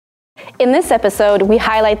In this episode, we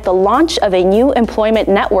highlight the launch of a new employment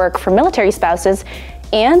network for military spouses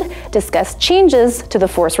and discuss changes to the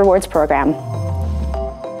Force Rewards program.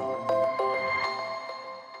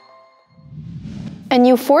 A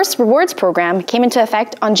new Force Rewards program came into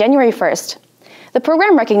effect on January 1st. The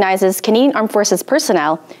program recognizes Canadian Armed Forces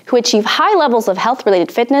personnel who achieve high levels of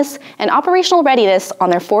health-related fitness and operational readiness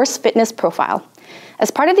on their Force Fitness profile. As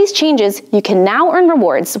part of these changes, you can now earn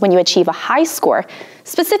rewards when you achieve a high score,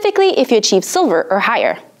 specifically if you achieve silver or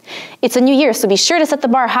higher. It's a new year, so be sure to set the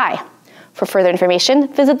bar high. For further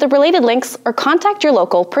information, visit the related links or contact your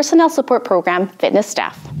local Personnel Support Program fitness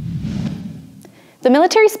staff. The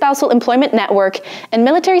Military Spousal Employment Network and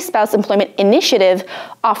Military Spouse Employment Initiative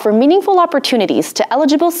offer meaningful opportunities to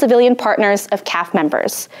eligible civilian partners of CAF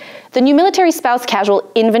members. The new Military Spouse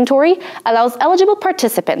Casual Inventory allows eligible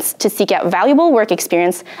participants to seek out valuable work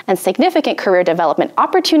experience and significant career development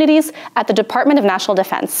opportunities at the Department of National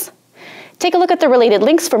Defense. Take a look at the related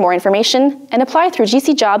links for more information and apply through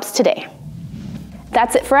GC Jobs today.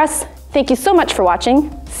 That's it for us. Thank you so much for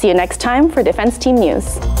watching. See you next time for Defense Team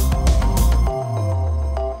News.